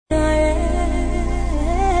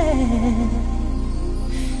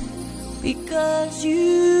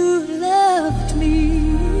you loved me.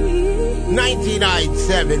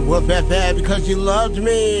 99.7 Wolf FM, Because You Loved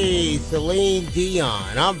Me, Celine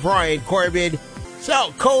Dion. I'm Brian Corbin.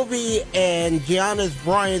 So, Kobe and Giannis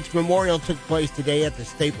Bryant's memorial took place today at the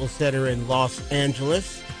Staples Center in Los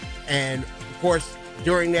Angeles. And, of course,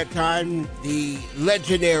 during that time, the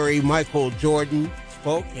legendary Michael Jordan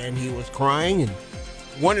spoke, and he was crying. And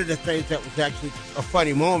one of the things that was actually a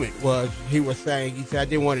funny moment was he said, I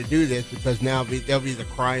didn't want to do this because now there'll be the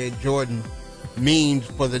crying Jordan memes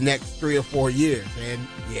for the next 3 or 4 years. And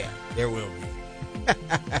yeah, there will be.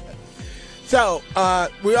 So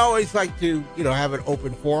we always like to, have an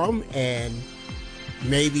open forum, and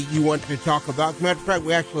maybe you want to talk about, as a matter of fact,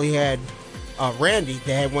 we actually had Randy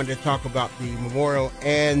that wanted to talk about the memorial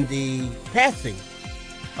and the passing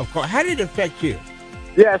of course. How did it affect you?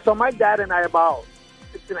 Yeah, so my dad and I, about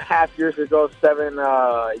 6.5 years ago, 7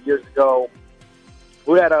 years ago,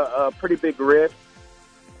 we had a pretty big rift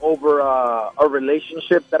over a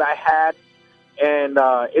relationship that I had. And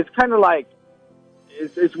it's kind of like,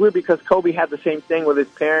 it's weird because Kobe had the same thing with his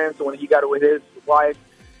parents when he got with his wife.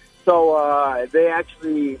 So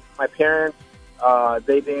my parents,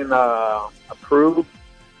 they didn't approve.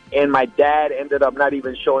 And my dad ended up not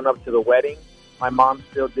even showing up to the wedding. My mom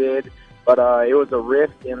still did. But it was a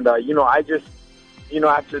rift. And, I just,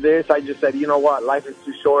 after this, I just said, you know what, life is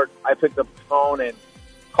too short. I picked up the phone and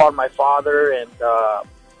called my father, and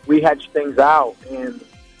we hatched things out. And,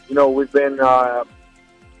 we've been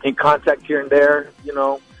in contact here and there,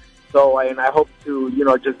 So, I hope to,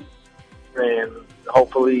 just, and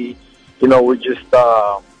hopefully, we just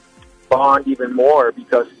bond even more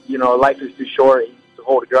because, life is too short to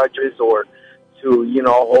hold grudges or to,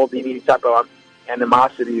 hold any type of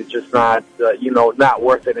animosity is just not, not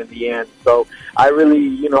worth it in the end. So I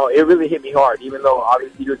really, it really hit me hard, even though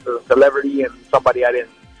obviously he was a celebrity and somebody I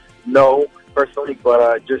didn't know personally,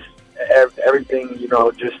 but just everything,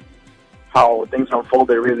 just how things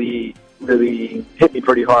unfolded really, really hit me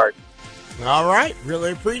pretty hard. All right.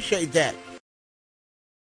 Really appreciate that.